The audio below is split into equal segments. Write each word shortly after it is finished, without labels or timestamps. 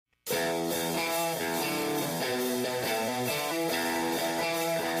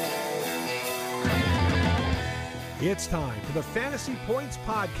It's time for the Fantasy Points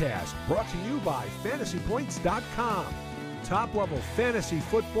Podcast, brought to you by FantasyPoints.com. Top-level fantasy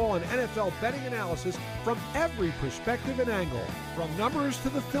football and NFL betting analysis from every perspective and angle, from numbers to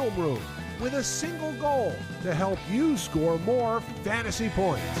the film room, with a single goal to help you score more fantasy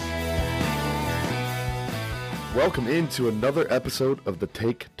points. Welcome into another episode of the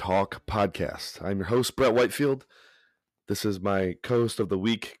Take Talk Podcast. I'm your host, Brett Whitefield. This is my co-host of the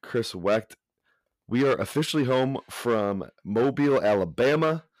week, Chris Wecht. We are officially home from Mobile,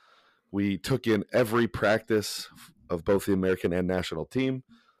 Alabama. We took in every practice of both the American and national team,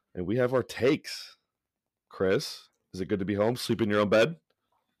 and we have our takes. Chris, is it good to be home? Sleep in your own bed?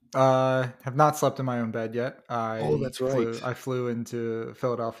 Have not slept in my own bed yet. That's right. I flew into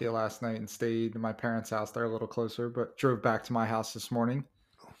Philadelphia last night and stayed in my parents' house. They're a little closer, but drove back to my house this morning.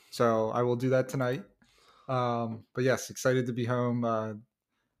 So I will do that tonight. But yes, excited to be home.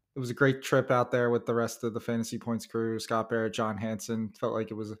 It was a great trip out there with the rest of the Fantasy Points crew, Scott Barrett, John Hansen. Felt like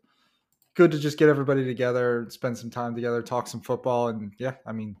it was good to just get everybody together, spend some time together, talk some football. And yeah,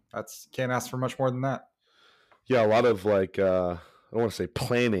 I mean, can't ask for much more than that. Yeah, a lot of I don't want to say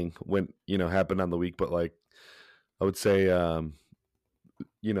planning happened on the week, but I would say,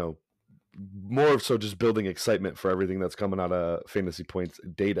 more so just building excitement for everything that's coming out of Fantasy Points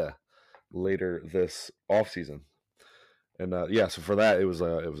data later this offseason. And so for that, it was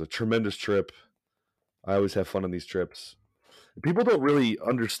a tremendous trip. I always have fun on these trips. People don't really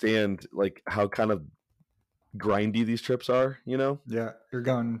understand how kind of grindy these trips are, Yeah, you're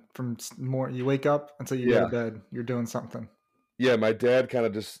going from you wake up until you go to bed, you're doing something. Yeah, my dad kind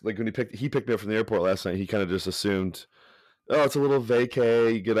of just when he picked me up from the airport last night, he kind of just assumed, oh, it's a little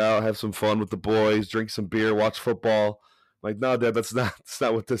vacay, you get out, have some fun with the boys, drink some beer, watch football. I'm like, no, Dad, that's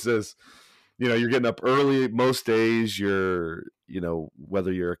not what this is. You're getting up early most days. You're,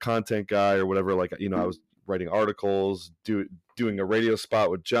 whether you're a content guy or whatever, I was writing articles, doing a radio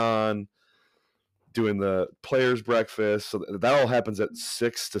spot with John, doing the players breakfast. So that all happens at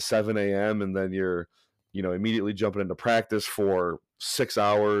 6 to 7 a.m. And then you're, immediately jumping into practice for 6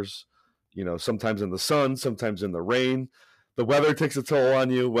 hours, sometimes in the sun, sometimes in the rain. The weather takes a toll on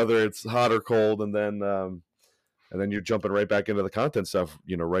you, whether it's hot or cold. And then you're jumping right back into the content stuff,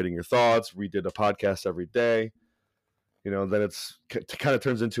 writing your thoughts. We did a podcast every day. Then it kind of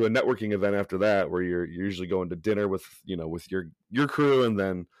turns into a networking event after that, where you're usually going to dinner with your crew, and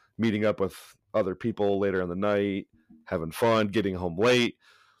then meeting up with other people later in the night, having fun, getting home late,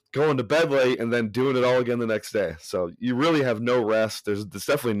 going to bed late, and then doing it all again the next day. So you really have no rest. It's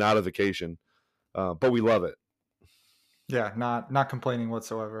definitely not a vacation, but we love it. Yeah, not complaining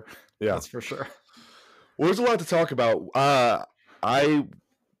whatsoever. Yeah, that's for sure. Well, there's a lot to talk about. I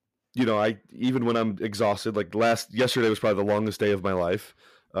even when I'm exhausted, yesterday was probably the longest day of my life.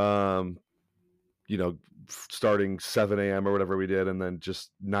 Starting 7 a.m. or whatever we did, and then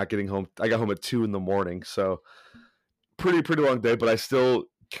just not getting home. I got home at 2 a.m. So pretty long day, but I still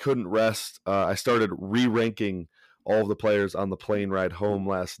couldn't rest. I started re-ranking all of the players on the plane ride home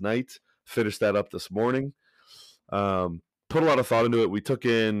last night. Finished that up this morning. Put a lot of thought into it. We took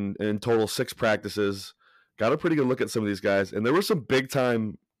in total 6 practices. Got a pretty good look at some of these guys, and there were some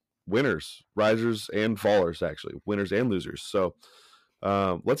big-time winners, risers and fallers, actually, winners and losers. So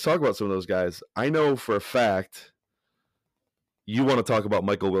let's talk about some of those guys. I know for a fact you want to talk about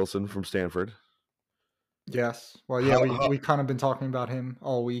Michael Wilson from Stanford. Yes. Well, yeah, we kind of been talking about him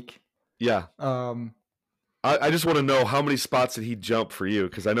all week. Yeah. I just want to know, how many spots did he jump for you?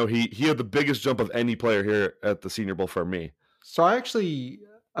 Because I know he had the biggest jump of any player here at the Senior Bowl for me. So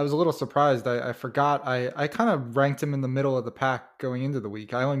I was a little surprised. I forgot. I kind of ranked him in the middle of the pack going into the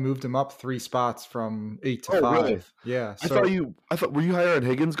week. I only moved him up 3 spots from 8 to 5. Really? Yeah. So, I thought were you higher on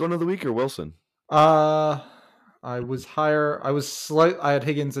Higgins going into the week or Wilson? I was higher. I had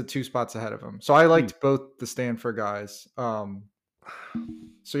Higgins at 2 spots ahead of him. So I liked both the Stanford guys.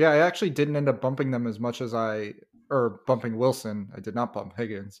 So yeah, I actually didn't end up bumping them as much as bumping Wilson. I did not bump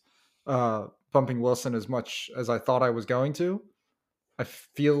Higgins. Bumping Wilson as much as I thought I was going to. I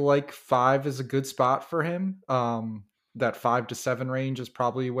feel like 5 is a good spot for him. That 5 to 7 range is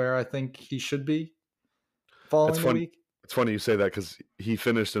probably where I think he should be following the week. It's funny you say that, because he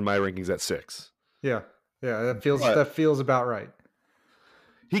finished in my rankings at 6. Yeah, that feels about right.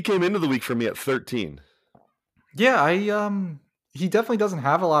 He came into the week for me at 13. Yeah, he definitely doesn't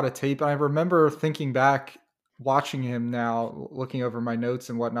have a lot of tape. I remember thinking back, watching him now, looking over my notes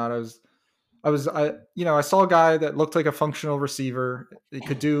and whatnot. I saw a guy that looked like a functional receiver. He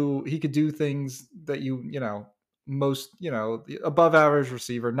could do things that most above average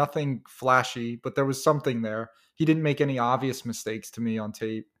receiver, nothing flashy, but there was something there. He didn't make any obvious mistakes to me on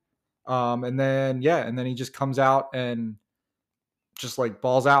tape. And then he just comes out and just like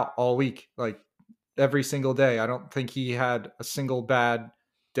balls out all week, like every single day. I don't think he had a single bad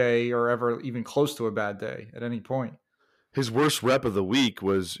day or ever even close to a bad day at any point. His worst rep of the week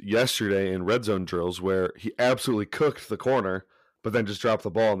was yesterday in red zone drills where he absolutely cooked the corner, but then just dropped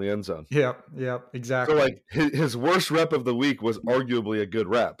the ball in the end zone. Yep, exactly. So like his worst rep of the week was arguably a good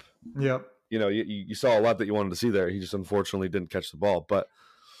rep. Yep. You know, you saw a lot that you wanted to see there. He just unfortunately didn't catch the ball. But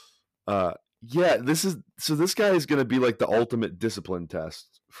yeah, this guy is going to be like the ultimate discipline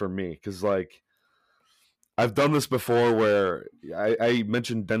test for me because like I've done this before where I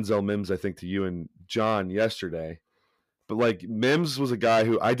mentioned Denzel Mims, I think, to you and John yesterday. But like Mims was a guy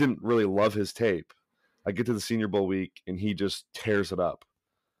who I didn't really love his tape. I get to the Senior Bowl week and he just tears it up.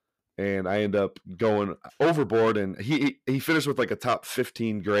 And I end up going overboard, and he finished with like a top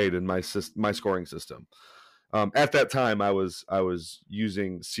 15 grade in my scoring system. At that time, I was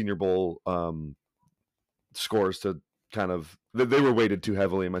using Senior Bowl scores to kind of they were weighted too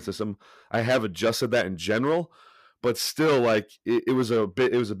heavily in my system. I have adjusted that in general, but still, like it was a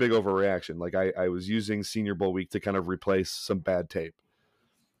big overreaction. Like I was using Senior Bowl week to kind of replace some bad tape.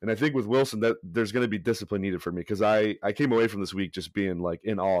 And I think with Wilson that there's going to be discipline needed for me because I came away from this week just being like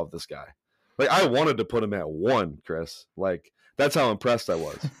in awe of this guy. Like I wanted to put him at 1, Chris. Like that's how impressed I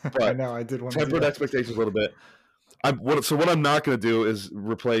was. But I know I did want to tempered expectations a little bit. What I'm not going to do is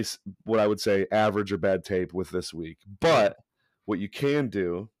replace what I would say average or bad tape with this week. But what you can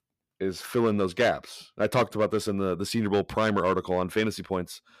do is fill in those gaps. I talked about this in the Senior Bowl primer article on Fantasy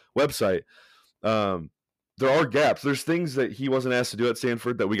Points website. There are gaps. There's things that he wasn't asked to do at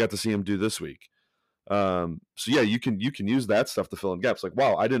Stanford that we got to see him do this week. So yeah, you can use that stuff to fill in gaps. Like,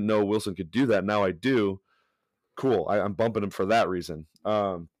 wow, I didn't know Wilson could do that. Now I do. Cool. I'm bumping him for that reason.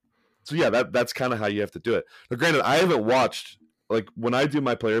 So yeah, that's kind of how you have to do it. Now, granted, I haven't watched, like when I do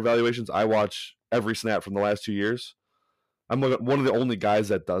my player evaluations, I watch every snap from the last 2 years. I'm one of the only guys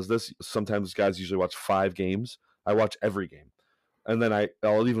that does this. Sometimes guys usually watch 5 games. I watch every game. And then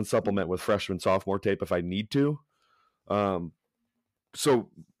I'll even supplement with freshman, sophomore tape if I need to. So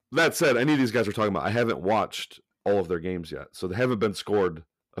that said, any of these guys we're talking about, I haven't watched all of their games yet. So they haven't been scored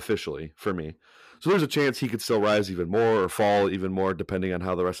officially for me. So there's a chance he could still rise even more or fall even more depending on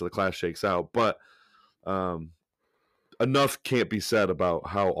how the rest of the class shakes out. But enough can't be said about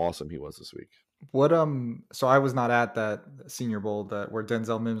how awesome he was this week. So I was not at that Senior Bowl where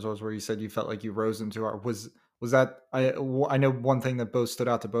Denzel Mims was, where you said you felt like you rose him to our was that I know one thing that both stood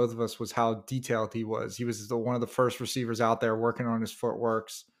out to both of us was how detailed he was. He was one of the first receivers out there working on his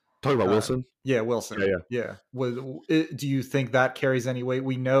footworks. Talking about Wilson? Yeah, Wilson. Yeah. Do you think that carries any weight?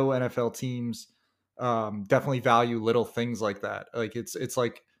 We know NFL teams definitely value little things like that. Like it's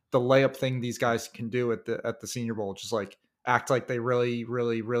like the layup thing these guys can do at the Senior Bowl, just like act like they really,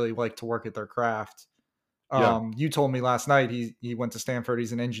 really, really like to work at their craft. You told me last night he went to Stanford.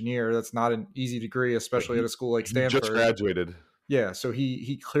 He's an engineer. That's not an easy degree, especially at a school like Stanford. He just graduated. Yeah, so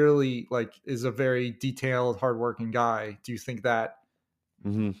he clearly like is a very detailed, hardworking guy. Do you think that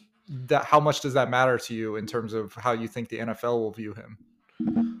that how much does that matter to you in terms of how you think the NFL will view him?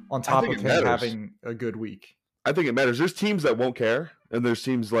 On top of him having a good week, I think it matters. There's teams that won't care, and there's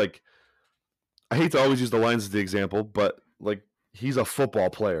teams like I hate to always use the Lions as the example, but like. He's a football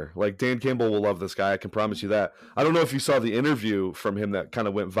player. Like Dan Campbell will love this guy. I can promise you that. I don't know if you saw the interview from him that kind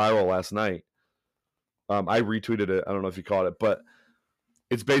of went viral last night. I retweeted it. I don't know if you caught it, but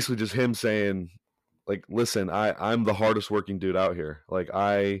it's basically just him saying, like, listen, I'm the hardest working dude out here. Like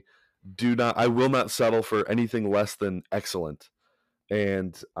I will not settle for anything less than excellent.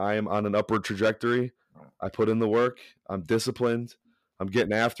 And I am on an upward trajectory. I put in the work. I'm disciplined. I'm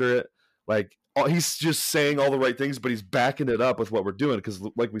getting after it. Like, he's just saying all the right things, but he's backing it up with what we're doing. Because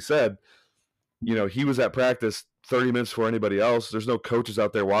like we said, you know, he was at practice 30 minutes before anybody else. There's no coaches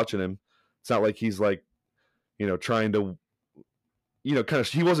out there watching him. It's not like he's like, you know, trying to, you know, kind of,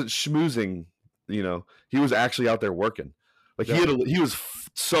 he wasn't schmoozing, you know, he was actually out there working. Like he was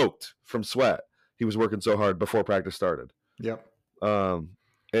soaked from sweat. He was working so hard before practice started. Yep.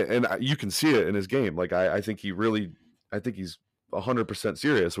 And you can see it in his game. Like, I think he's 100%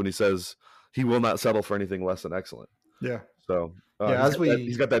 serious when he says he will not settle for anything less than excellent. Yeah. So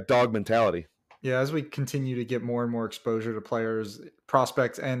he's got that dog mentality. Yeah, as we continue to get more and more exposure to players,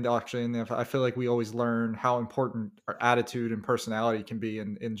 prospects, and actually, I feel like we always learn how important our attitude and personality can be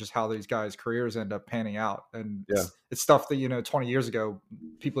in just how these guys' careers end up panning out. And it's stuff that, you know, 20 years ago,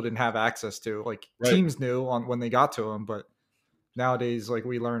 people didn't have access to. Like teams knew on when they got to them, but nowadays, like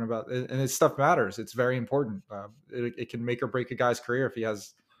we learn about it, and this stuff matters. It's very important. It can make or break a guy's career if he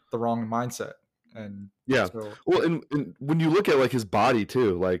has the wrong mindset. And well, and when you look at like his body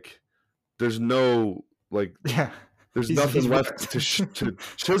too, like there's no like Yeah. there's He's nothing left ripped. to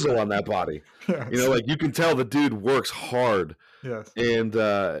chisel on that body. Yes. Like you can tell the dude works hard. Yes. And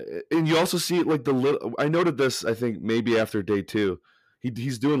you also see it like the little. I noted this. I think maybe after day 2,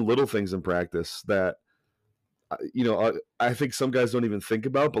 he's doing little things in practice that I think some guys don't even think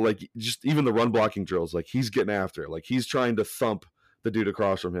about. But like just even the run blocking drills, like he's getting after it. Like he's trying to thump the dude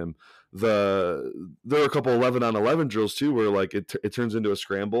across from him. There are a couple 11-on-11 drills too, where like it turns into a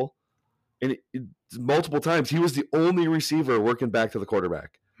scramble, and multiple times he was the only receiver working back to the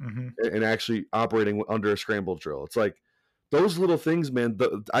quarterback and actually operating under a scramble drill. It's like those little things, man.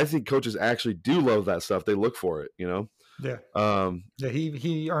 I think coaches actually do love that stuff. They look for it, Yeah. Yeah,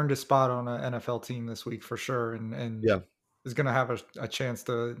 He earned a spot on an NFL team this week for sure, and yeah, is going to have a chance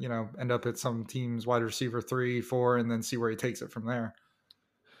to end up at some team's wide receiver 3, 4, and then see where he takes it from there.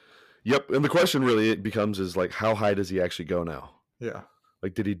 yep. And the question really it becomes is like, how high does he actually go now? Yeah.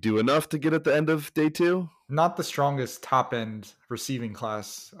 Like, did he do enough to get at the end of day 2? Not the strongest top end receiving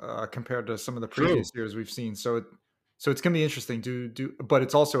class compared to some of the previous years we've seen. So it's going to be interesting. But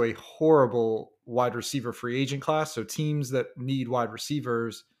it's also a horrible wide receiver free agent class. So teams that need wide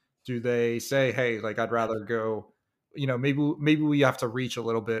receivers, do they say, hey, like I'd rather go, maybe we have to reach a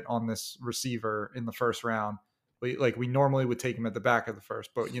little bit on this receiver in the first round. We normally would take him at the back of the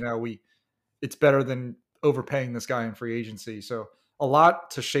first, but it's better than overpaying this guy in free agency. So a lot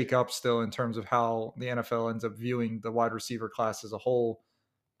to shake up still in terms of how the NFL ends up viewing the wide receiver class as a whole.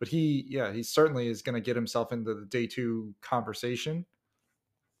 But he certainly is going to get himself into the day 2 conversation,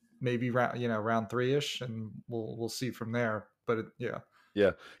 maybe round 3-ish, and we'll see from there. But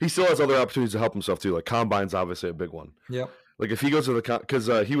yeah, he still has other opportunities to help himself too. Like combine's obviously a big one. Yep. Like if he goes to the because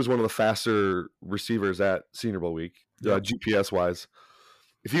he was one of the faster receivers at Senior Bowl week, GPS wise.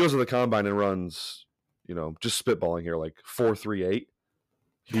 If he goes to the combine and runs, just spitballing here, like 4.38,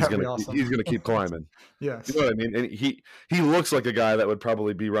 he's gonna keep climbing. Yes. You know what I mean? And he looks like a guy that would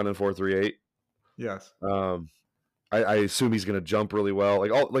probably be running 4.38. Yes. I assume he's gonna jump really well.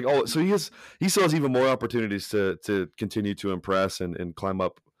 So he still has even more opportunities to continue to impress and climb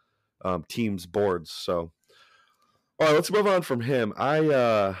up teams' boards. So all right, let's move on from him. Any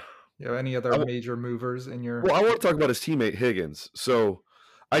other major movers in your? Well, I want to talk about his teammate Higgins. So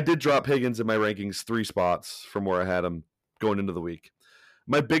I did drop Higgins in my rankings 3 spots from where I had him going into the week.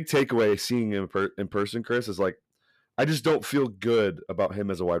 My big takeaway seeing him in person, Chris, is like I just don't feel good about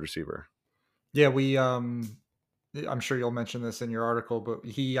him as a wide receiver. Yeah, I'm sure you'll mention this in your article, but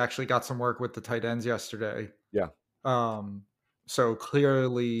he actually got some work with the tight ends yesterday. Yeah. So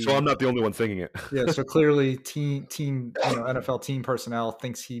clearly, so I'm not the only one thinking it. Yeah. So clearly, team, NFL team personnel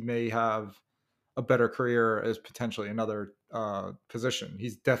thinks he may have a better career as potentially another position.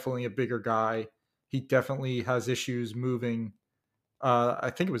 He's definitely a bigger guy. He definitely has issues moving.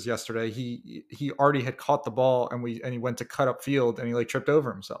 I think it was yesterday. He already had caught the ball and he went to cut up field and he tripped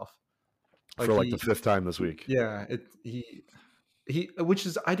over himself. For the 5th time this week. Yeah. He which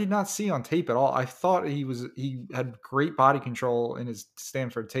is I did not see on tape at all. I thought he had great body control in his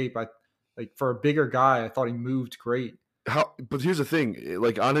Stanford tape. For a bigger guy, I thought he moved great. But here's the thing,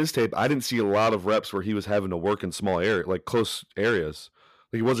 like on his tape, I didn't see a lot of reps where he was having to work in small area, like close areas.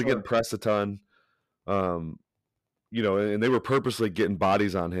 Like he wasn't getting pressed a ton. And they were purposely getting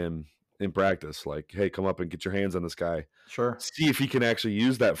bodies on him in practice. Like, hey, come up and get your hands on this guy. Sure. See if he can actually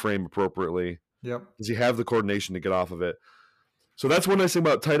use that frame appropriately. Yep. Does he have the coordination to get off of it? So that's one nice thing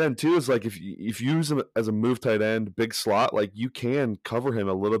about tight end too, is like if you use him as a move tight end, big slot, like you can cover him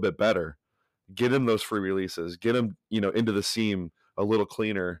a little bit better. Get him those free releases, get him, into the seam a little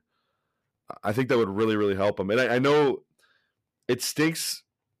cleaner. I think that would really, really help him. And I know it stinks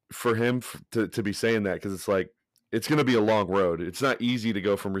for him to be saying that because it's like, it's going to be a long road. It's not easy to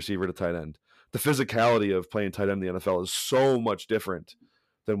go from receiver to tight end. The physicality of playing tight end in the NFL is so much different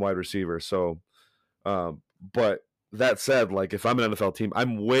than wide receiver. So, but that said, like if I'm an NFL team,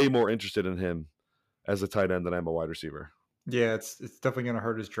 I'm way more interested in him as a tight end than I'm a wide receiver. Yeah, it's definitely going to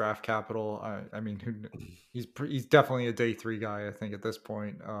hurt his draft capital. I mean, he's definitely a day 3 guy, I think, at this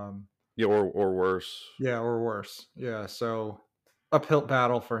point. Yeah, or worse. Yeah, or worse. Yeah, so uphill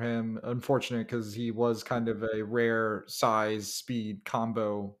battle for him. Unfortunate because he was kind of a rare size speed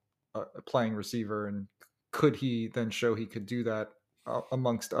combo playing receiver, and could he then show he could do that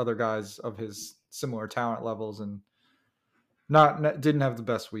amongst other guys of his similar talent levels, and didn't have the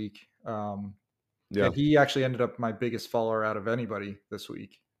best week. Yeah, and he actually ended up my biggest faller out of anybody this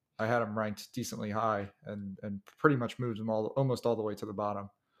week. I had him ranked decently high and pretty much moved him almost all the way to the bottom.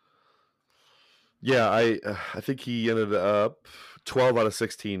 Yeah, I think he ended up 12 out of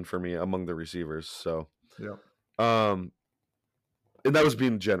 16 for me among the receivers. So, yeah. and that was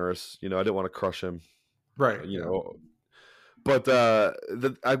being generous. I didn't want to crush him. Right. You Yeah. know, but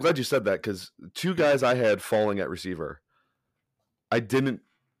I'm glad you said that because two guys I had falling at receiver, I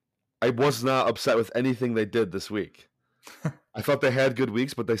was not upset with anything they did this week. I thought they had good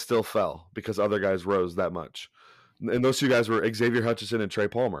weeks, but they still fell because other guys rose that much. And those two guys were Xavier Hutchinson and Trey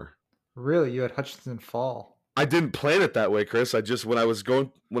Palmer. Really, you had Hutchinson fall. I didn't plan it that way, Chris. I just when I was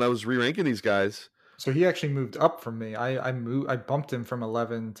re-ranking these guys. So he actually moved up from me. I bumped him from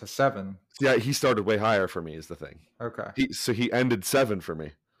 11 to 7. Yeah, he started way higher for me is the thing. Okay. He ended 7 for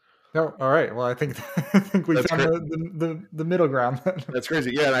me. No, all right. Well, I think we That's found the middle ground. That's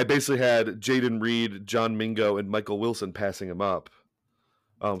crazy. Yeah, and I basically had Jaden Reed, John Mingo, and Michael Wilson passing him up.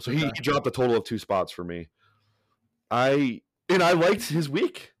 So he dropped a total of 2 spots for me. I liked his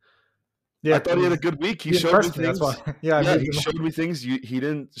week. Yeah, I thought he had a good week. He showed me things. That's why. Yeah, he showed me things he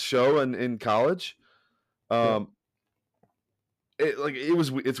didn't show in college.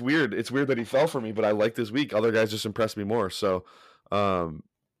 It's weird. It's weird that he fell for me, but I liked his week. Other guys just impressed me more. So,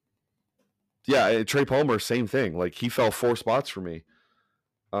 Trey Palmer, same thing. Like he fell 4 spots for me.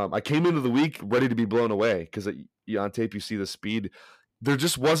 I came into the week ready to be blown away because on tape you see the speed. There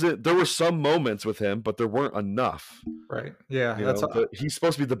just wasn't. There were some moments with him, but there weren't enough. Right. Yeah. He's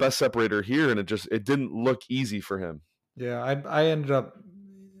supposed to be the best separator here, and it didn't look easy for him. Yeah,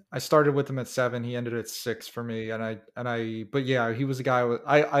 I started with him at 7. He ended at 6 for me, but yeah, he was a guy.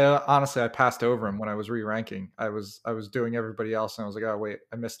 I honestly I passed over him when I was re-ranking. I was doing everybody else, and I was like, oh wait,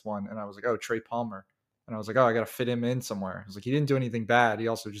 I missed one, and I was like, oh, Trey Palmer, and I was like, oh, I got to fit him in somewhere. I was like, he didn't do anything bad. He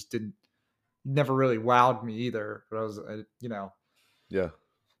also just never really wowed me either. But yeah.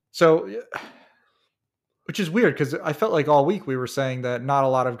 So, which is weird because I felt like all week we were saying that not a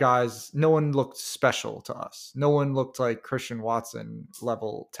lot of guys, no one looked special to us. No one looked like Christian Watson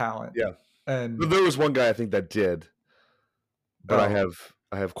level talent. Yeah. And there was one guy I think that did, but I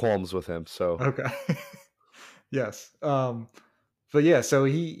have qualms with him. So okay. Yes. But yeah, so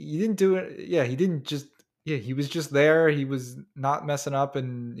he didn't do it. Yeah, he didn't just. Yeah, he was just there. He was not messing up,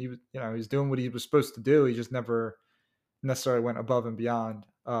 and he was he was doing what he was supposed to do. He just never necessarily went above and beyond.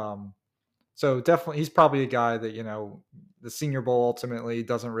 So definitely, he's probably a guy that the Senior Bowl ultimately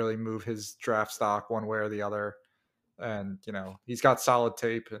doesn't really move his draft stock one way or the other, and he's got solid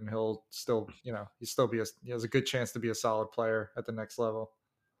tape, and he'll still he has a good chance to be a solid player at the next level.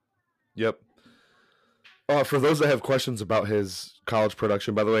 Yep. For those that have questions about his college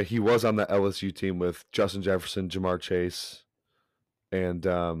production, by the way, he was on the LSU team with Justin Jefferson, Jamar Chase, and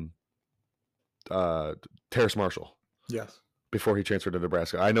Terrace Marshall. Yes. Before he transferred to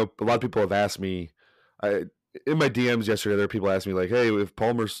Nebraska. I know a lot of people have asked me, in my DMs yesterday, there were people asking me like, hey, if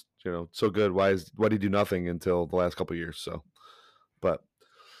Palmer's, so good, why did he do nothing until the last couple of years? So, but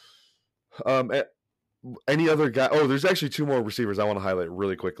any other guy? Oh, there's actually 2 more receivers I want to highlight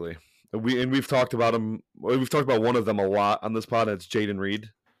really quickly. We've talked about them. We've talked about one of them a lot on this pod, and it's Jaden Reed.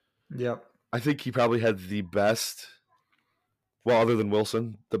 Yep. I think he probably had the best, well, other than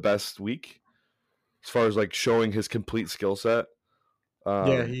Wilson, the best week as far as like showing his complete skill set.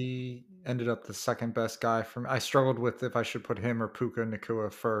 Yeah, he ended up the second best guy for me. I struggled with if I should put him or Puka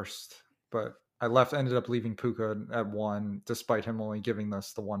Nacua first, but I ended up leaving Puka at 1, despite him only giving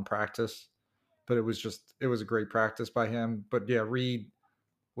us the 1 practice. But it was a great practice by him. But yeah, Reed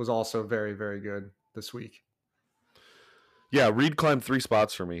was also very, very good this week. Yeah, Reed climbed 3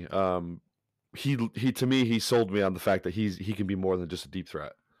 spots for me. He to me, he sold me on the fact that he can be more than just a deep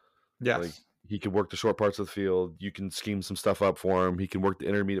threat. Yes. Like, he can work the short parts of the field. You can scheme some stuff up for him. He can work the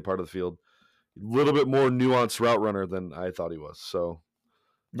intermediate part of the field. A little bit more nuanced route runner than I thought he was. So,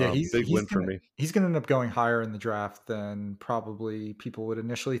 yeah, big win for me. He's going to end up going higher in the draft than probably people would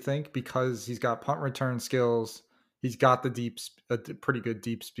initially think because he's got punt return skills. He's got a pretty good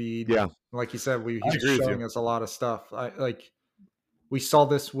deep speed. Yeah, like you said, he's showing us a lot of stuff. We saw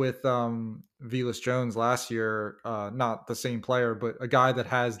this with Velas Jones last year. Not the same player, but a guy that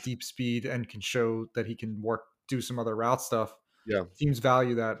has deep speed and can show that he can do some other route stuff. Yeah, teams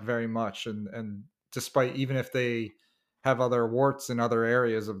value that very much, and despite even if they have other warts in other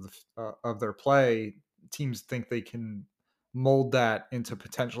areas of their play, teams think they can mold that into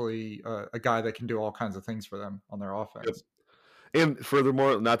potentially a guy that can do all kinds of things for them on their offense. Yep. And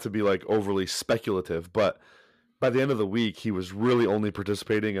furthermore, not to be like overly speculative, but by the end of the week, he was really only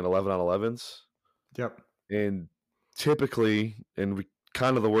participating in 11 on 11s. Yep. And typically, the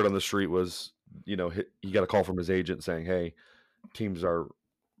word on the street was, he got a call from his agent saying, hey, teams are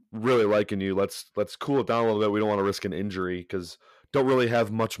really liking you. Let's cool it down a little bit. We don't want to risk an injury because don't really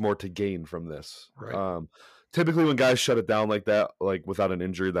have much more to gain from this. Right. Typically when guys shut it down like that, like without an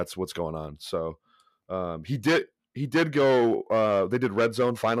injury, that's what's going on. So he did. he did go. They did red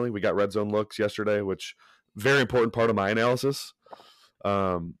zone finally. We got red zone looks yesterday, which very important part of my analysis.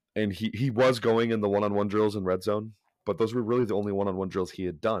 And he was going in the one-on-one drills in red zone, but those were really the only one-on-one drills he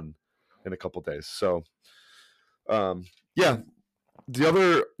had done in a couple days. So, yeah, the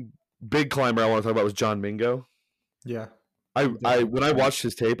other big climber I want to talk about was John Mingo. Yeah. I when I watched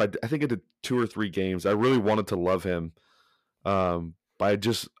his tape, I think I did 2 or 3 games. I really wanted to love him, but I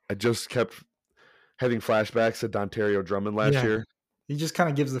just kept having flashbacks to Dontario Drummond last year. He just kind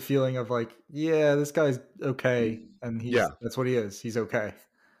of gives the feeling of like, yeah, this guy's okay, and that's what he is. He's okay.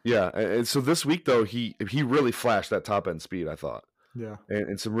 Yeah, and so this week though, he really flashed that top end speed, I thought. Yeah,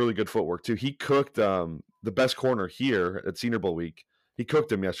 and some really good footwork too. He cooked the best corner here at Senior Bowl week. He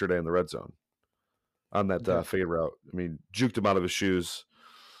cooked him yesterday in the red zone on that fade route. I mean, juked him out of his shoes.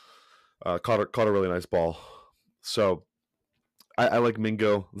 Caught a really nice ball. So I like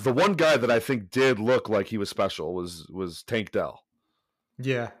Mingo. The one guy that I think did look like he was special was Tank Dell.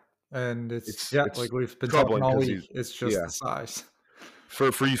 Yeah, and it's like we've been troubling talking all week. It's just the size.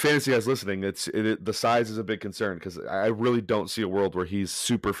 For you fantasy guys listening, the size is a big concern because I really don't see a world where he's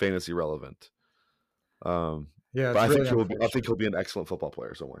super fantasy relevant. But I think he'll be an excellent football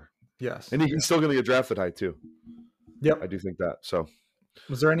player somewhere. Yes, and he's still going to get drafted high too. Yep, I do think that. So,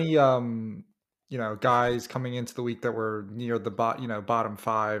 was there any guys coming into the week that were near the bottom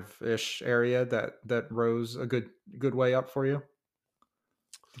 5-ish area that rose a good way up for you?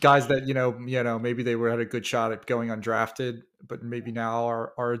 Guys that maybe they had a good shot at going undrafted, but maybe now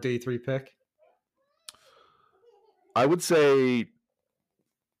are a day 3 pick. I would say,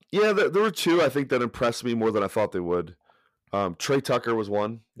 yeah, there were 2 I think that impressed me more than I thought they would. Trey Tucker was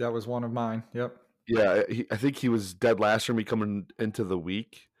one. That was one of mine. Yep. Yeah, I think he was dead last for me coming into the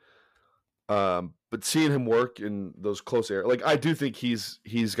week. But seeing him work in those close areas, like I do think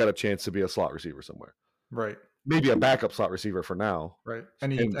he's got a chance to be a slot receiver somewhere. Right. Maybe a backup slot receiver for now. Right.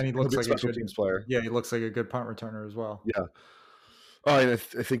 And he looks like a special good teams player. Yeah, he looks like a good punt returner as well. Yeah. Oh, and I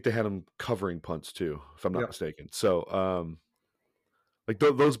think they had him covering punts too, if I'm not mistaken. So, like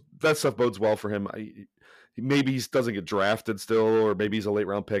that stuff bodes well for him. Maybe he doesn't get drafted still, or maybe he's a late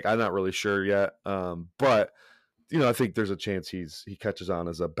round pick. I'm not really sure yet. But I think there's a chance he catches on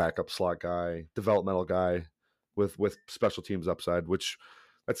as a backup slot guy, developmental guy with special teams upside, which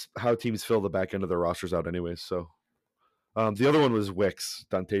that's how teams fill the back end of their rosters out anyways. So the other one was Wicks,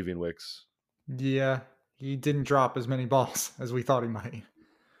 Dontavian Wicks. Yeah, he didn't drop as many balls as we thought he might.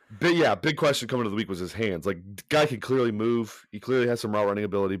 Big question coming to the week was his hands. Like, guy can clearly move. He clearly has some route running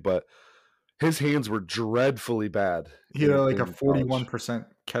ability, but his hands were dreadfully bad. He had like a 41%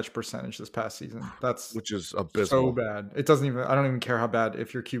 catch percentage this past season. Which is abysmal. So bad. I don't even care how bad,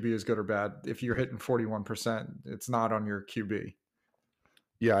 if your QB is good or bad. If you're hitting 41%, it's not on your QB.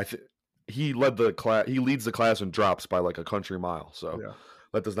 Yeah, he leads the class in drops by like a country mile. So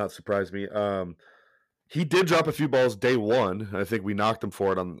that does not surprise me. He did drop a few balls day one. I think we knocked him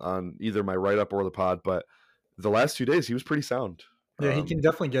for it on either my write-up or the pod, but the last 2 days he was pretty sound. Yeah, he can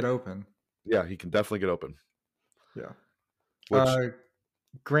definitely get open. Yeah, he can definitely get open. Yeah.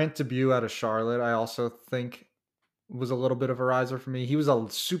 Grant Debut out of Charlotte, I also think was a little bit of a riser for me. He was a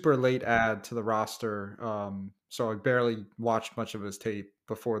super late add to the roster, so I barely watched much of his tape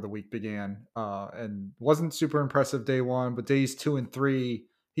before the week began, and wasn't super impressive day 1, but days 2 and 3,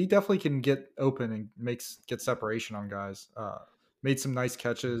 he definitely can get open and get separation on guys. Made some nice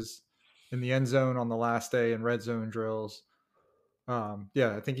catches in the end zone on the last day in red zone drills. I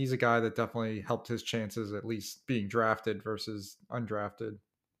think he's a guy that definitely helped his chances at least being drafted versus undrafted.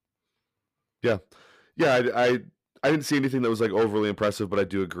 Yeah. I didn't see anything that was like overly impressive, but I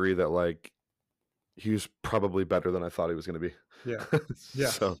do agree that like he was probably better than I thought he was going to be. Yeah,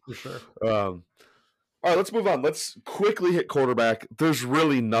 so, for sure. All right, let's move on. Let's quickly hit quarterback. There's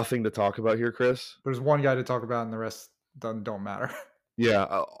really nothing to talk about here, Chris. There's one guy to talk about, and the rest don't matter. Yeah,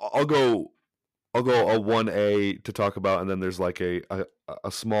 I'll go a 1A to talk about, and then there's like a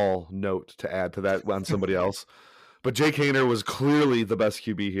small note to add to that on somebody else. But Jake Haener was clearly the best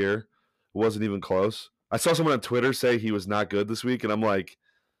QB here. Wasn't even close. I saw someone on Twitter say he was not good this week, and I'm like,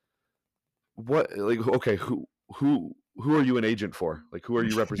 what? Like, okay, who are you an agent for? Like, who are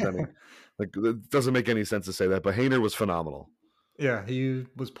you representing? Like, it doesn't make any sense to say that. But Haener was phenomenal. Yeah, he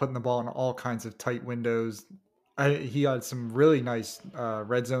was putting the ball in all kinds of tight windows. He had some really nice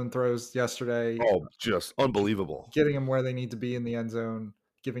red zone throws yesterday. Oh, just unbelievable. Getting them where they need to be in the end zone,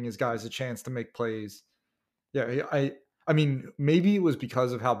 giving his guys a chance to make plays. Yeah, I mean, maybe it was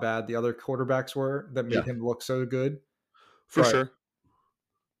because of how bad the other quarterbacks were that made him look so good. For sure.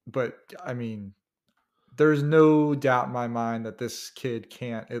 But, I mean, there's no doubt in my mind that this kid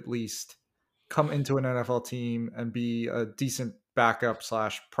can't at least come into an NFL team and be a decent backup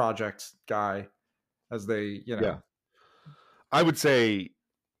 / project guy as they, Yeah. I would say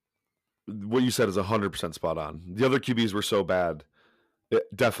what you said is 100% spot on. The other QBs were so bad, it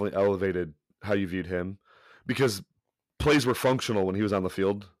definitely elevated how you viewed him because plays were functional when he was on the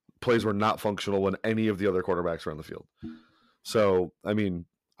field. Plays were not functional when any of the other quarterbacks were on the field. So, I mean,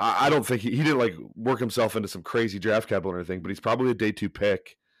 I don't think he didn't like work himself into some crazy draft capital or anything, but he's probably a day 2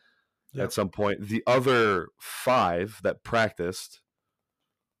 pick at some point. The other 5 that practiced,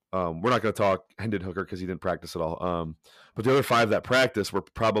 we're not going to talk Hendon Hooker because he didn't practice at all. But the other 5 that practiced were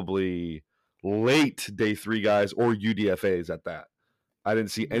probably late day 3 guys or UDFAs at that. I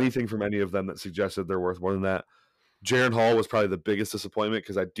didn't see anything from any of them that suggested they're worth more than that. Jaron Hall was probably the biggest disappointment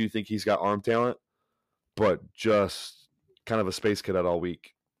because I do think he's got arm talent, but just kind of a space cadet all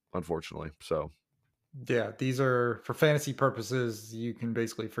week, unfortunately. So, yeah, these are for fantasy purposes. You can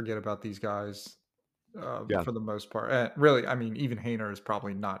basically forget about these guys for the most part. And really, I mean, even Hainer is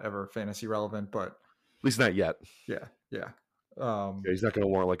probably not ever fantasy relevant, but at least not yet. Yeah. He's not going to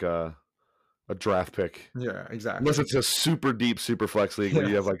warrant like a draft pick. Yeah, exactly. Unless it's a super deep, super flex league where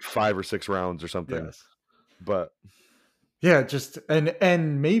you have like 5 or 6 rounds or something. Yes. But yeah, just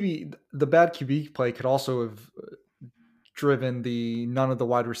and maybe the bad QB play could also have driven the none of the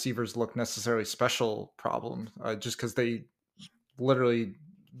wide receivers look necessarily special problem, just because they literally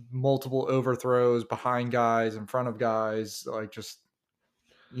multiple overthrows behind guys, in front of guys, like just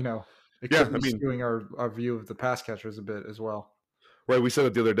it could be skewing our view of the pass catchers a bit as well. Right, we said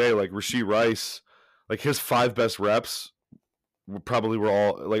it the other day, like Rashee Rice, like his 5 best reps were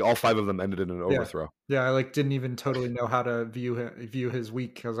all 5 of them ended in an overthrow. Yeah, I didn't even totally know how to view his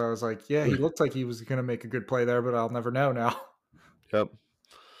week because I was like, yeah, he looked like he was going to make a good play there, but I'll never know now. Yep.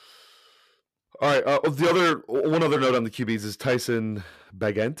 All right. One other note on the QBs is Tyson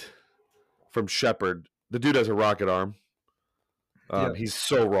Bagent from Shepherd. The dude has a rocket arm. He's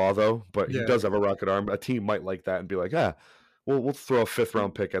so raw though, but he does have a rocket arm. A team might like that and be like, we'll throw a 5th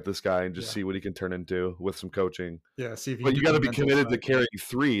round pick at this guy and just see what he can turn into with some coaching. Yeah, see if but you got to be committed to carrying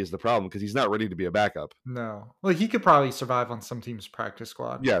 3 is the problem because he's not ready to be a backup. No, well, he could probably survive on some team's practice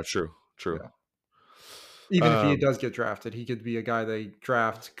squad. Yeah, true. Yeah. Even if he does get drafted, he could be a guy they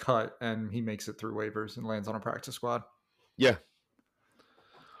draft, cut, and he makes it through waivers and lands on a practice squad. Yeah.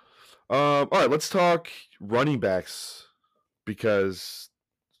 All right, let's talk running backs because,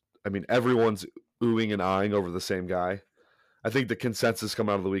 I mean, everyone's oohing and eyeing over the same guy. I think the consensus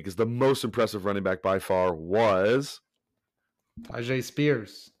coming out of the week is the most impressive running back by far was Tyjae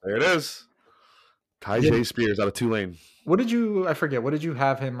Spears. There it is. Tyjae Spears out of Tulane. I forget, what did you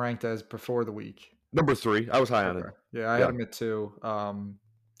have him ranked as before the week? Number 3. I was high on him. Yeah, I had him at 2.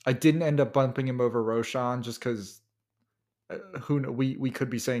 I didn't end up bumping him over Roshan just because we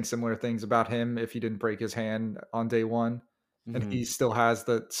could be saying similar things about him if he didn't break his hand on day 1, and he still has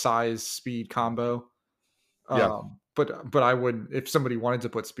the size speed combo. But I would, if somebody wanted to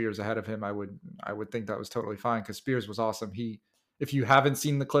put Spears ahead of him, I would think that was totally fine because Spears was awesome. If you haven't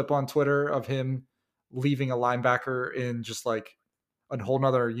seen the clip on Twitter of him leaving a linebacker in just like a whole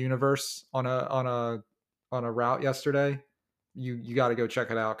nother universe on a route yesterday, you got to go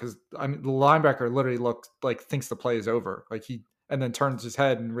check it out because I mean the linebacker literally looked like thinks the play is over, and then turns his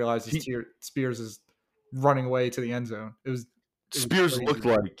head and realizes Spears is running away to the end zone. Spears looked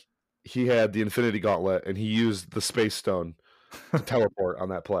like he had the Infinity Gauntlet and he used the Space Stone to teleport on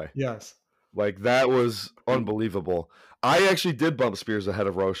that play. Yes. Like that was unbelievable. I actually did bump Spears ahead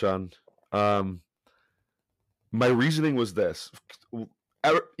of Roshan. My reasoning was this.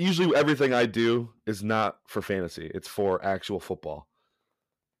 Usually everything I do is not for fantasy. It's for actual football.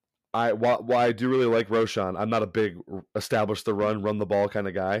 While I do really like Roshan, I'm not a big establish the run the ball kind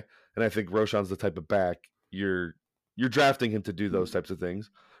of guy. And I think Roshan's the type of back you're drafting him to do those types of things.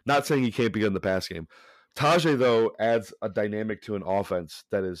 Not saying he can't be good in the pass game. Tyjae, though, adds a dynamic to an offense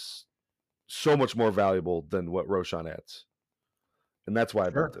that is so much more valuable than what Roshan adds. And that's why I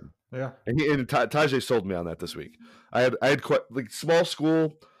bumped him. Yeah. And Tyjae sold me on that this week. I had quite like small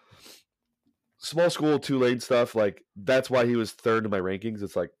school Tulane stuff. Like that's why he was 3rd in my rankings.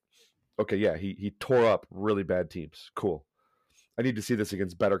 It's like, okay, yeah, he tore up really bad teams. Cool. I need to see this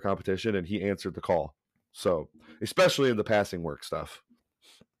against better competition, and he answered the call. So, especially in the passing work stuff.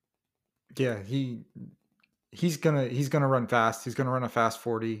 Yeah, he's gonna run fast. He's gonna run a fast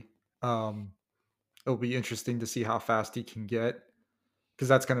 40. It'll be interesting to see how fast he can get because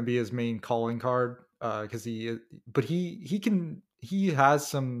that's gonna be his main calling card. Because he has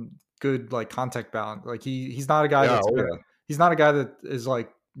some good like contact balance. Like he's not a guy he's not a guy that is like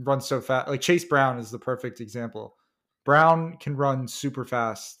runs so fast. Like Chase Brown is the perfect example. Brown can run super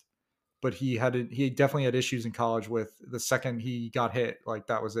fast, but he definitely had issues in college with the second he got hit, like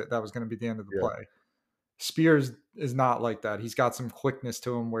that was it. That was going to be the end of the Yeah. play. Spears is not like that. He's got some quickness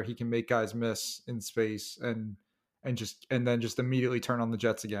to him where he can make guys miss in space and then just immediately turn on the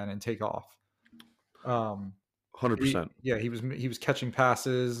jets again and take off. 100%. He was catching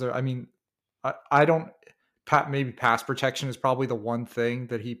passes. I mean, I don't. Maybe pass protection is probably the one thing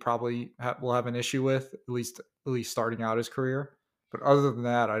that he probably will have an issue with, at least starting out his career. But other than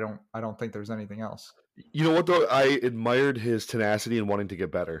that, I don't think there's anything else. You know what though? I admired his tenacity and wanting to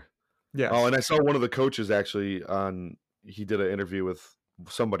get better. Yes. Oh, and I saw one of the coaches actually he did an interview with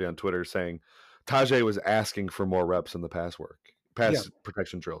somebody on Twitter saying Tajay was asking for more reps in the pass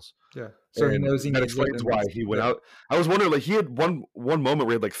protection drills. Yeah. So and he knows that explains why he went out. I was wondering, like, he had one moment where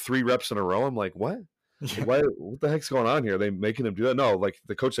he had like 3 reps in a row. I'm like, what? Yeah. What the heck's going on here? Are they making him do that? No, like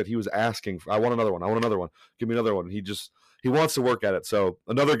the coach said he was asking for, I want another one. I want another one. Give me another one. He wants to work at it. So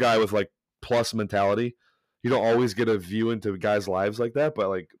another guy with like plus mentality. You don't always get a view into guys' lives like that, but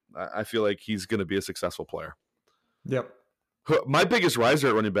like I feel like he's going to be a successful player. Yep. My biggest riser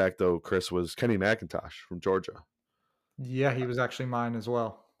at running back though, Chris, was Kenny McIntosh from Georgia. Yeah, he was actually mine as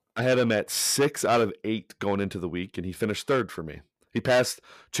well. I had him at 6 out of 8 going into the week, and he finished 3rd for me. He passed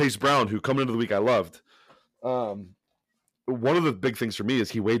Chase Brown, who coming into the week I loved. One of the big things for me is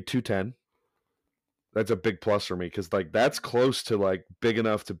he weighed 210. That's a big plus for me because like that's close to like big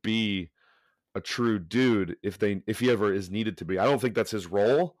enough to be a true dude if he ever is needed to be. I don't think that's his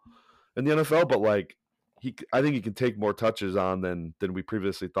role in the NFL, but like I think he can take more touches on than we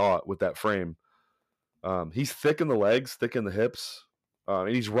previously thought with that frame. He's thick in the legs, thick in the hips, and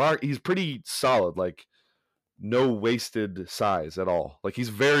he's pretty solid. Like no wasted size at all. Like he's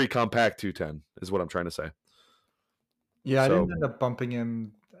very compact 210 is what I'm trying to say. Yeah, I didn't end up bumping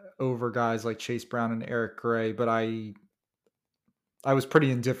him over guys like Chase Brown and Eric Gray, but I was pretty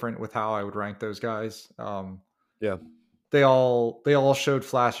indifferent with how I would rank those guys. Yeah, they all showed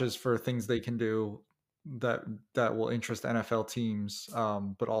flashes for things they can do that will interest NFL teams,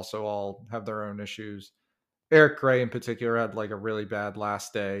 but also all have their own issues. Eric Gray in particular had like a really bad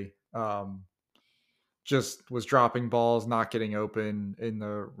last day. Just was dropping balls, not getting open in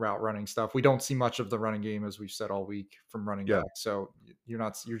the route running stuff. We don't see much of the running game, as we've said all week, from running back. So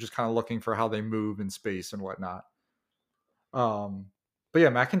you're just kind of looking for how they move in space and whatnot. But yeah,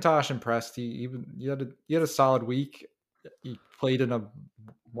 McIntosh impressed. He had a solid week. He played in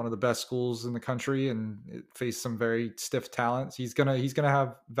one of the best schools in the country and faced some very stiff talents. He's gonna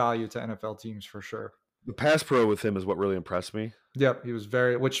have value to NFL teams for sure. The pass pro with him is what really impressed me. Yep, he was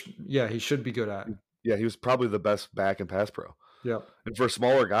he should be good at. Yeah, he was probably the best back in pass pro. Yep. And for a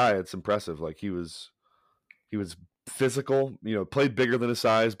smaller guy, it's impressive. Like he was physical, played bigger than his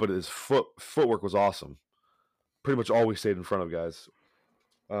size, but his footwork was awesome. Pretty much always stayed in front of guys.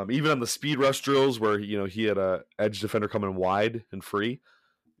 Even on the speed rush drills where he had a edge defender coming wide and free,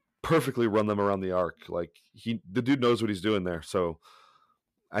 perfectly run them around the arc. Like the dude knows what he's doing there. So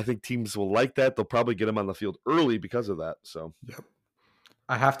I think teams will like that. They'll probably get him on the field early because of that. So yep.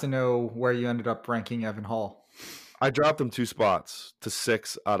 I have to know where you ended up ranking Evan Hall. I dropped him 2 spots to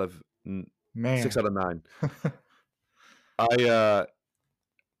 6 out of 9. I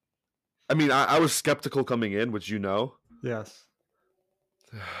mean, I was skeptical coming in, which Yes.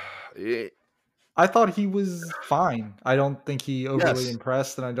 I thought he was fine. I don't think he overly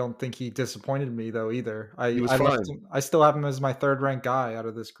impressed, and I don't think he disappointed me though either. I still have him as my 3rd ranked guy out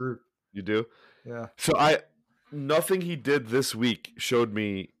of this group. You do? Yeah. So nothing he did this week showed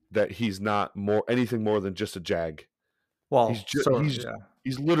me that he's not anything more than just a jag. Well,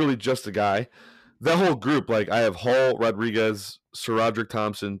 he's literally just a guy. That whole group, like I have Hall, Rodriguez, Sir Roderick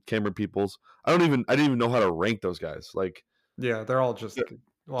Thompson, Cameron Peoples. I didn't even know how to rank those guys. Like, yeah, they're all just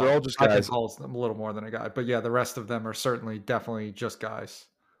they're all just guys. I think Hall's a little more than a guy, but yeah, the rest of them are definitely just guys.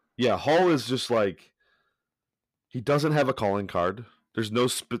 Yeah, Hall is just like he doesn't have a calling card. There's no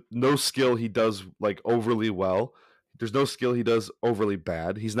skill he does like overly well. There's no skill he does overly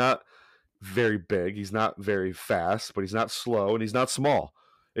bad. He's not very big. He's not very fast, but he's not slow and he's not small.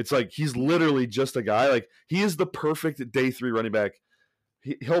 It's like he's literally just a guy. Like he is the perfect day 3 running back.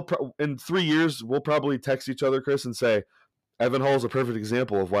 He'll in 3 years we'll probably text each other, Chris, and say Evan Hall is a perfect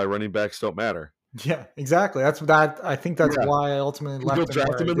example of why running backs don't matter. Yeah, exactly. I think that's why I ultimately left him. You'll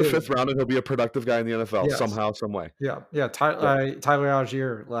draft him in the 5th round, and he'll be a productive guy in the NFL somehow, some way. Yeah. Tyler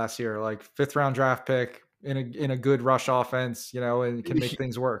Algier last year, like 5th round draft pick in a good rush offense, and can make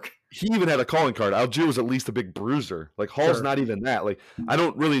things work. He even had a calling card. Algier was at least a big bruiser. Like Hall's not even that. Like I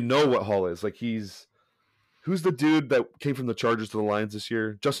don't really know what Hall is. Like who's the dude that came from the Chargers to the Lions this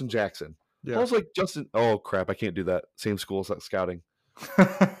year? Justin Jackson. Yeah. Hall's like Justin. Oh crap! I can't do that. Same school scouting.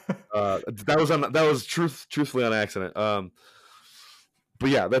 that was truthfully on accident. But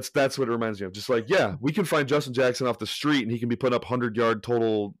yeah, that's what it reminds me of. Just like, yeah, we can find Justin Jackson off the street and he can be putting up 100-yard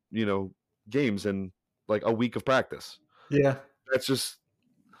total, games in like a week of practice. Yeah. That's just,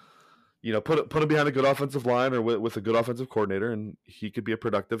 put him behind a good offensive line or with a good offensive coordinator, and he could be a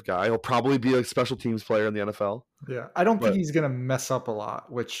productive guy. He'll probably be a special teams player in the NFL. Yeah. I don't think he's going to mess up a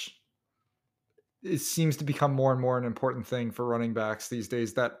lot, which it seems to become more and more an important thing for running backs these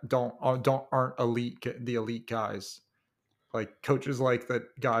days that aren't the elite guys. Like coaches like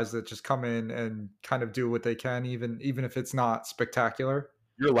that guys that just come in and kind of do what they can, even if it's not spectacular.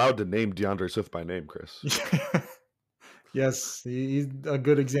 You're allowed to name DeAndre Swift by name, Chris. Yes, he's a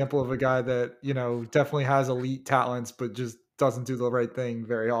good example of a guy that, definitely has elite talents, but just doesn't do the right thing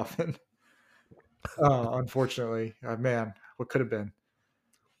very often. Unfortunately, man, what could have been.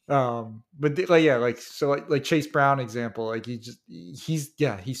 But like Chase Brown example, like he's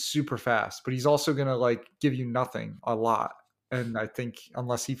super fast, but he's also gonna like give you nothing a lot. And I think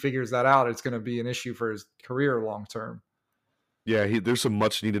unless he figures that out, it's going to be an issue for his career long term. Yeah, there's some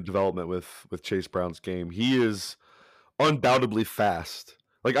much needed development with Chase Brown's game. He is undoubtedly fast.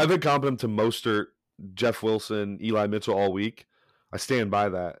 Like I've been comparing him to Mostert, Jeff Wilson, Eli Mitchell all week. I stand by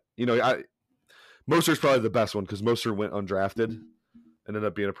that. Mostert's probably the best one because Mostert went undrafted and ended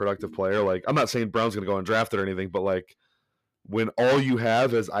up being a productive player. Like I'm not saying Brown's going to go undrafted or anything, but like when all you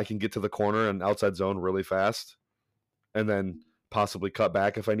have is I can get to the corner and outside zone really fast, and then possibly cut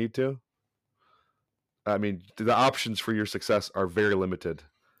back if I need to. I mean, the options for your success are very limited.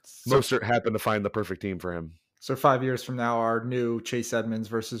 Mostert happened to find the perfect team for him. So 5 years from now, our new Chase Edmonds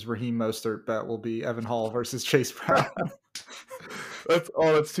versus Raheem Mostert bet will be Evan Hall versus Chase Brown.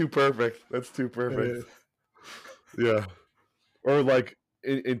 That's too perfect. That's too perfect. Yeah. Or like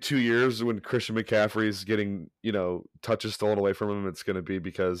in 2 years when Christian McCaffrey's getting, touches stolen away from him, it's going to be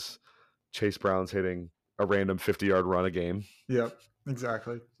because Chase Brown's hitting a random 50-yard run a game. Yep,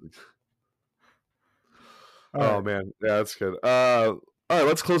 exactly. Right. Man, yeah, that's good. All right,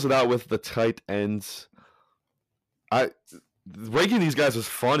 let's close it out with the tight ends. Ranking these guys is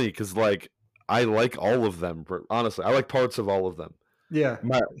funny because like I like all of them. Honestly, I like parts of all of them. Yeah,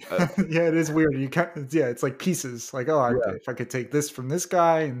 yeah, it is weird. It's like pieces. Like, if I could take this from this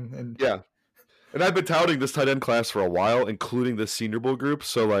guy, and yeah. And I've been touting this tight end class for a while, including the Senior Bowl group.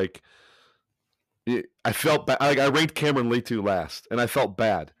 So like. I felt bad. Like I ranked Cameron Letu last, and I felt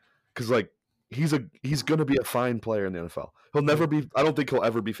bad because like he's gonna be a fine player in the NFL. He'll never be. I don't think he'll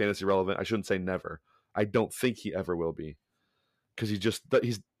ever be fantasy relevant. I shouldn't say never. I don't think he ever will be because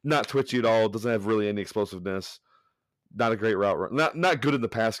he's not twitchy at all. Doesn't have really any explosiveness. Not a great route run. Not good in the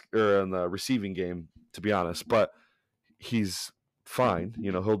pass or in the receiving game, to be honest. But he's fine.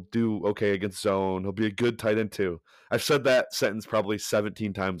 He'll do okay against zone. He'll be a good tight end too. I've said that sentence probably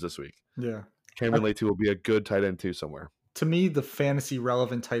 17 times this week. Yeah. Cameron Letu will be a good tight end too somewhere. To me, the fantasy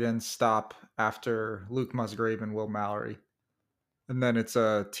relevant tight ends stop after Luke Musgrave and Will Mallory. And then it's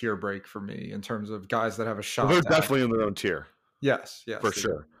a tier break for me in terms of guys that have a shot. Well, they're definitely in their own tier. Yes. For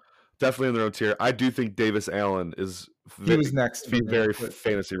sure. Definitely in their own tier. I do think Davis Allen he was next to be very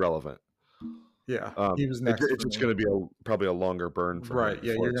fantasy relevant. Yeah, he was next. It's just going to be probably a longer burn for him. Right.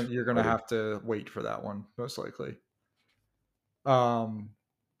 Yeah, you're going to have to wait for that one most likely.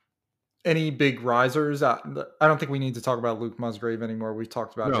 Any big risers? I don't think we need to talk about Luke Musgrave anymore. We've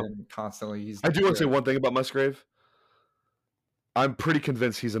talked about him constantly. I do want to say one thing about Musgrave. I'm pretty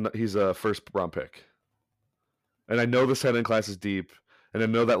convinced he's a first round pick, and I know the tight end class is deep, and I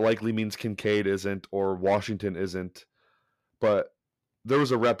know that likely means Kincaid isn't or Washington isn't, but there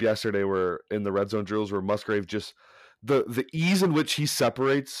was a rep yesterday where in the red zone drills where Musgrave just the ease in which he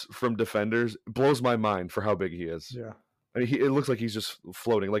separates from defenders blows my mind for how big he is. Yeah. I mean, it looks like he's just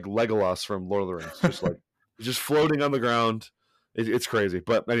floating, like Legolas from Lord of the Rings, just like just floating on the ground. It's crazy.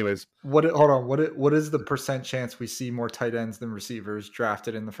 But anyways, what is the percent chance we see more tight ends than receivers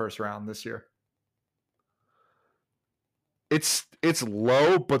drafted in the first round this year? It's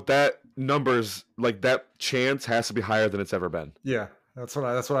low, but that numbers like that chance has to be higher than it's ever been. Yeah, that's what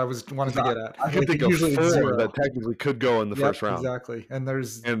I was wanting to get at. I can think of 4 that technically could go in the first round. Exactly, and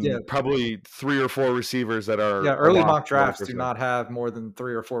there's probably 3 or 4 receivers that are early mock drafts do not have more than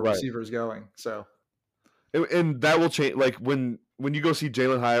 3 or 4 receivers going. So, and that will change. Like when you go see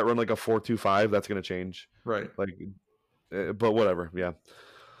Jalen Hyatt run like a 4.25, that's going to change. Right. Like, but whatever. Yeah.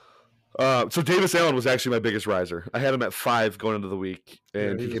 So Davis Allen was actually my biggest riser. I had him at 5 going into the week,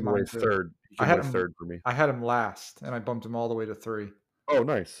 and he came away third. I had him third for me. I had him last, and I bumped him all the way to 3. Oh,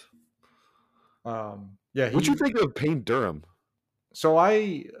 nice. Yeah. What'd you think of Payne Durham? So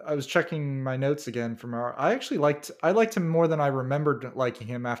I was checking my notes again from our. I liked him more than I remembered liking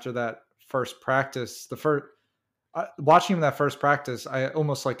him after that first practice. Watching him that first practice, I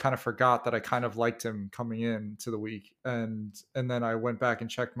almost like kind of forgot that I kind of liked him coming in to the week, and then I went back and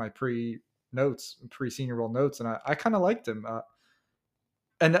checked my pre Senior Bowl notes, and I kind of liked him.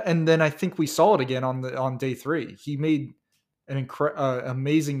 And then I think we saw it again on day 3. He made an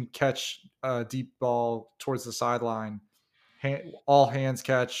amazing catch, deep ball towards the sideline, all hands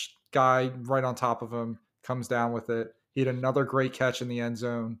catch, guy right on top of him comes down with it. He had another great catch in the end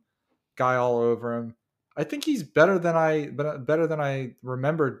zone, guy all over him. I think he's better than I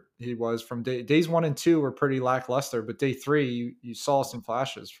remembered he was from days 1 and 2 were pretty lackluster, but day 3 you saw some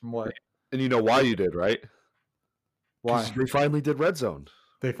flashes from what. And you know why you did, right? Because Why they finally did red zone.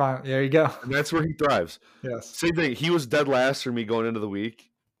 they find there you go. And that's where he thrives. Yes. Same thing. He was dead last for me going into the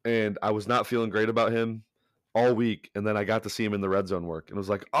week, and I was not feeling great about him all week. And then I got to see him in the red zone work, and it was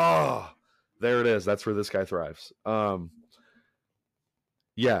like, oh, there it is. That's where this guy thrives.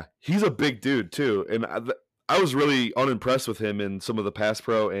 Yeah, he's a big dude too, and I was really unimpressed with him in some of the pass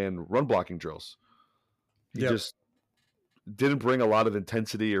pro and run blocking drills. He just didn't bring a lot of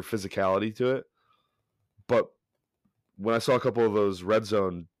intensity or physicality to it. But when I saw a couple of those red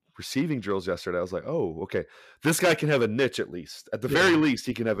zone receiving drills yesterday, I was like, oh, okay, this guy can have a niche at least. At the very least,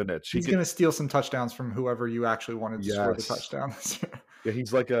 he can have a niche. He's going to steal some touchdowns from whoever you actually wanted to score the touchdown. Yeah,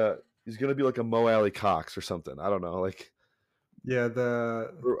 he's going to be like a Mo Alley Cox or something. I don't know, like. Yeah,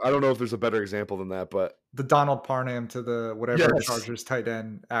 I don't know if there's a better example than that, but the Donald Parham to the whatever Chargers tight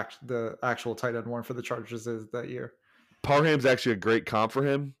end, the actual tight end one for the Chargers is that year. Parham's actually a great comp for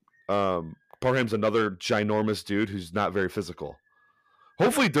him. Parham's another ginormous dude who's not very physical.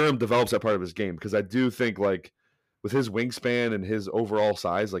 Hopefully Durham develops that part of his game, because I do think, like, with his wingspan and his overall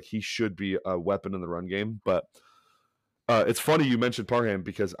size, like, he should be a weapon in the run game. But it's funny you mentioned Parham,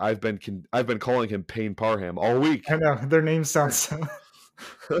 because I've been calling him Payne Parham all week. I know their names sound so.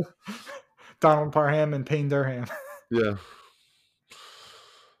 Donald Parham and Payne Durham. Yeah.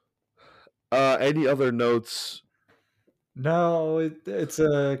 Any other notes? No, it's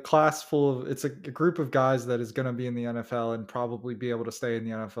a class full of. It's a group of guys that is going to be in the NFL and probably be able to stay in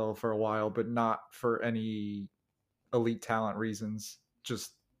the NFL for a while, but not for any elite talent reasons.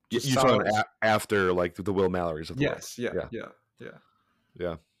 Just you talking after, like, the Will Mallorys of the world.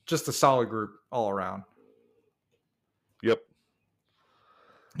 Yeah. Just a solid group all around. Yep.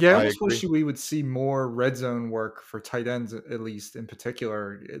 Yeah, I almost wish we would see more red zone work for tight ends, at least in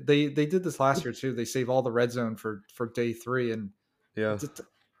particular. They did this last year too. They save all the red zone for day 3, and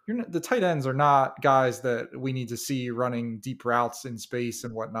the tight ends are not guys that we need to see running deep routes in space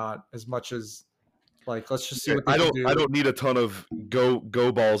and whatnot as much as, like, let's just see what they can do. I don't need a ton of go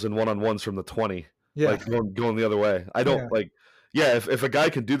balls and 1-on-1s from the 20. Yeah, like going the other way. I don't like. Yeah, if a guy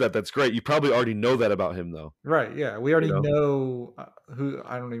can do that, that's great. You probably already know that about him, though. Right, yeah. We already know who.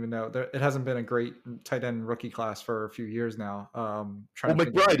 I don't even know. It hasn't been a great tight end rookie class for a few years now.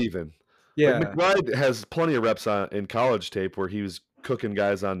 McBride even. Yeah. Like, McBride has plenty of reps in college tape where he was cooking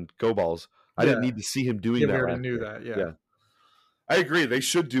guys on go balls. I didn't need to see him doing that. We already knew that, yeah. I agree. They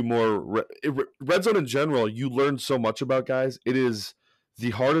should do more. Red zone in general, you learn so much about guys. It is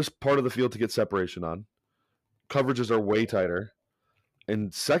the hardest part of the field to get separation on. Coverages are way tighter.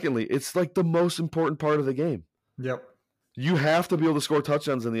 And secondly, it's like the most important part of the game. Yep. You have to be able to score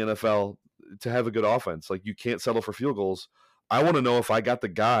touchdowns in the NFL to have a good offense. Like, you can't settle for field goals. I want to know if I got the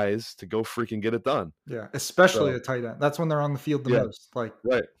guys to go freaking get it done. Yeah, especially a tight end. That's when they're on the field the most. Like,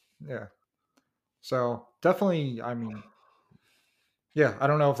 right. Yeah. So definitely, I mean, yeah, I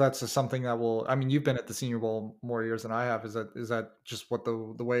don't know if that's something that will. I mean, you've been at the Senior Bowl more years than I have. Is that just what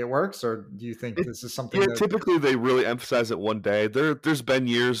the way it works, or do you think this is something? Yeah, typically they really emphasize it one day. There's been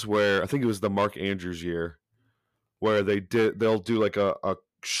years where I think it was the Mark Andrews year, where they'll do like a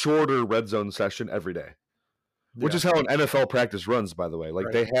shorter red zone session every day, which is how an NFL practice runs, by the way.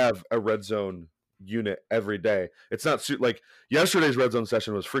 Like, they have a red zone unit every day. It's not like yesterday's red zone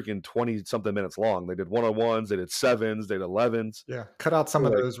session was freaking 20 something minutes long. They did 1-on-1s, they did 7s, they did 11s. Yeah, cut out some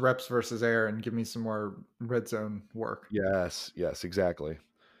of those reps versus air and give me some more red zone work. Yes, exactly.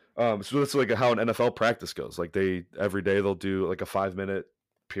 So that's like how an NFL practice goes. Like, every day they'll do like a 5-minute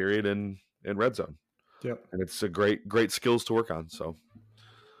period in red zone. Yep. And it's a great skills to work on. So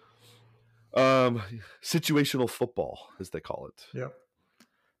situational football, as they call it. Yep.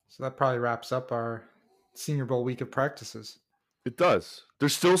 So that probably wraps up our Senior Bowl week of practices. It does.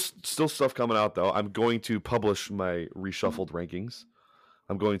 There's still stuff coming out, though. I'm going to publish my reshuffled rankings.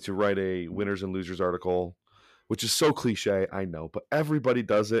 I'm going to write a winners and losers article, which is so cliche, I know, but everybody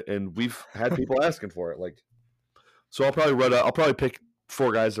does it, and we've had people asking for it. Like, So I'll probably pick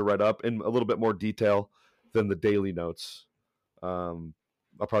 4 guys to write up in a little bit more detail than the daily notes. I'll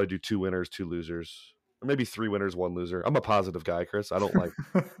probably do 2 winners, 2 losers, or maybe 3 winners, 1 loser. I'm a positive guy, Chris. I really don't like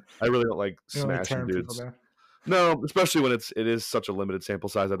You don't like smashing tearing people dudes. down. No, especially when it is such a limited sample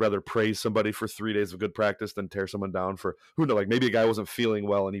size. I'd rather praise somebody for 3 days of good practice than tear someone down for who knows. Like maybe a guy wasn't feeling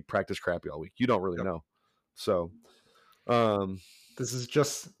well and he practiced crappy all week. You don't really know. So, this is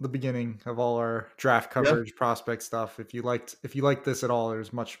just the beginning of all our draft coverage, prospect stuff. If you liked this at all,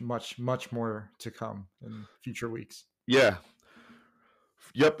 there's much more to come in future weeks. Yeah.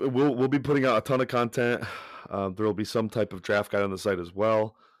 Yep, we'll be putting out a ton of content. There will be some type of draft guide on the site as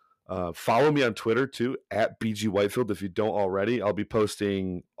well. Follow me on Twitter too, at BG Whitefield. If you don't already, I'll be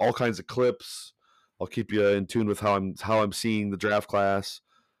posting all kinds of clips. I'll keep you in tune with how I'm seeing the draft class,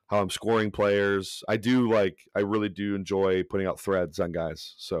 how I'm scoring players. I really do enjoy putting out threads on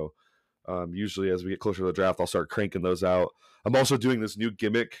guys. So usually as we get closer to the draft, I'll start cranking those out. I'm also doing this new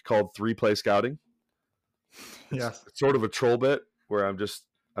gimmick called 3-play scouting. It's sort of a troll bit where I'm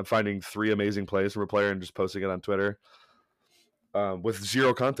finding 3 amazing plays from a player and just posting it on Twitter. With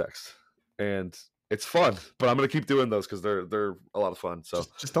 0 context, and it's fun. But I'm gonna keep doing those because they're a lot of fun. So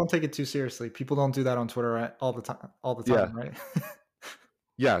just don't take it too seriously. People don't do that on Twitter all the time, right?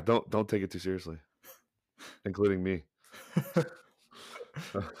 Yeah, don't take it too seriously, including me.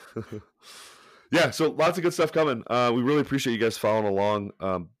 Yeah, so lots of good stuff coming. We really appreciate you guys following along.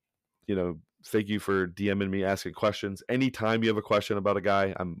 Thank you for DMing me, asking questions. Anytime you have a question about a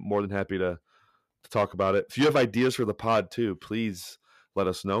guy, I'm more than happy to talk about it. If you have ideas for the pod too, please let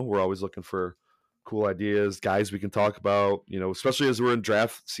us know. We're always looking for cool ideas, guys we can talk about, especially as we're in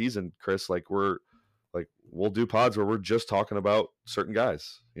draft season, Chris. We'll do pods where we're just talking about certain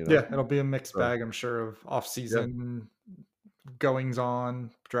guys. Yeah, it'll be a mixed bag, I'm sure, of off-season goings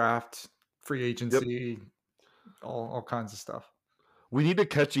on, draft, free agency, all kinds of stuff. We need a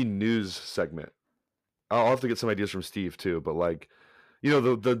catchy news segment. I'll have to get some ideas from Steve too, but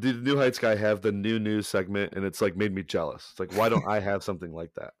the New Heights guy have the new news segment, and it's made me jealous. It's like, why don't I have something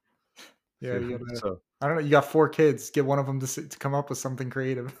like that? Yeah, I don't know. You got 4 kids. Get one of them to come up with something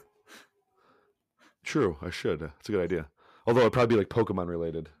creative. True, I should. It's a good idea. Although it'd probably be Pokemon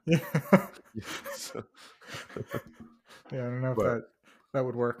related. Yeah. I don't know if that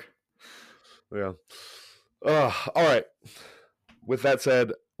would work. Yeah. All right. With that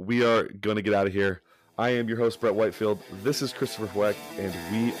said, we are going to get out of here. I am your host, Brett Whitefield. This is Christopher Wecht, and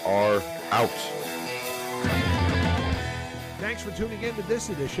we are out. Thanks for tuning in to this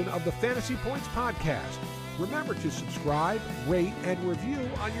edition of the Fantasy Points Podcast. Remember to subscribe, rate, and review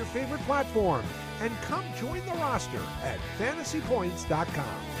on your favorite platform. And come join the roster at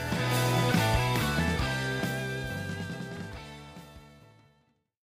fantasypoints.com.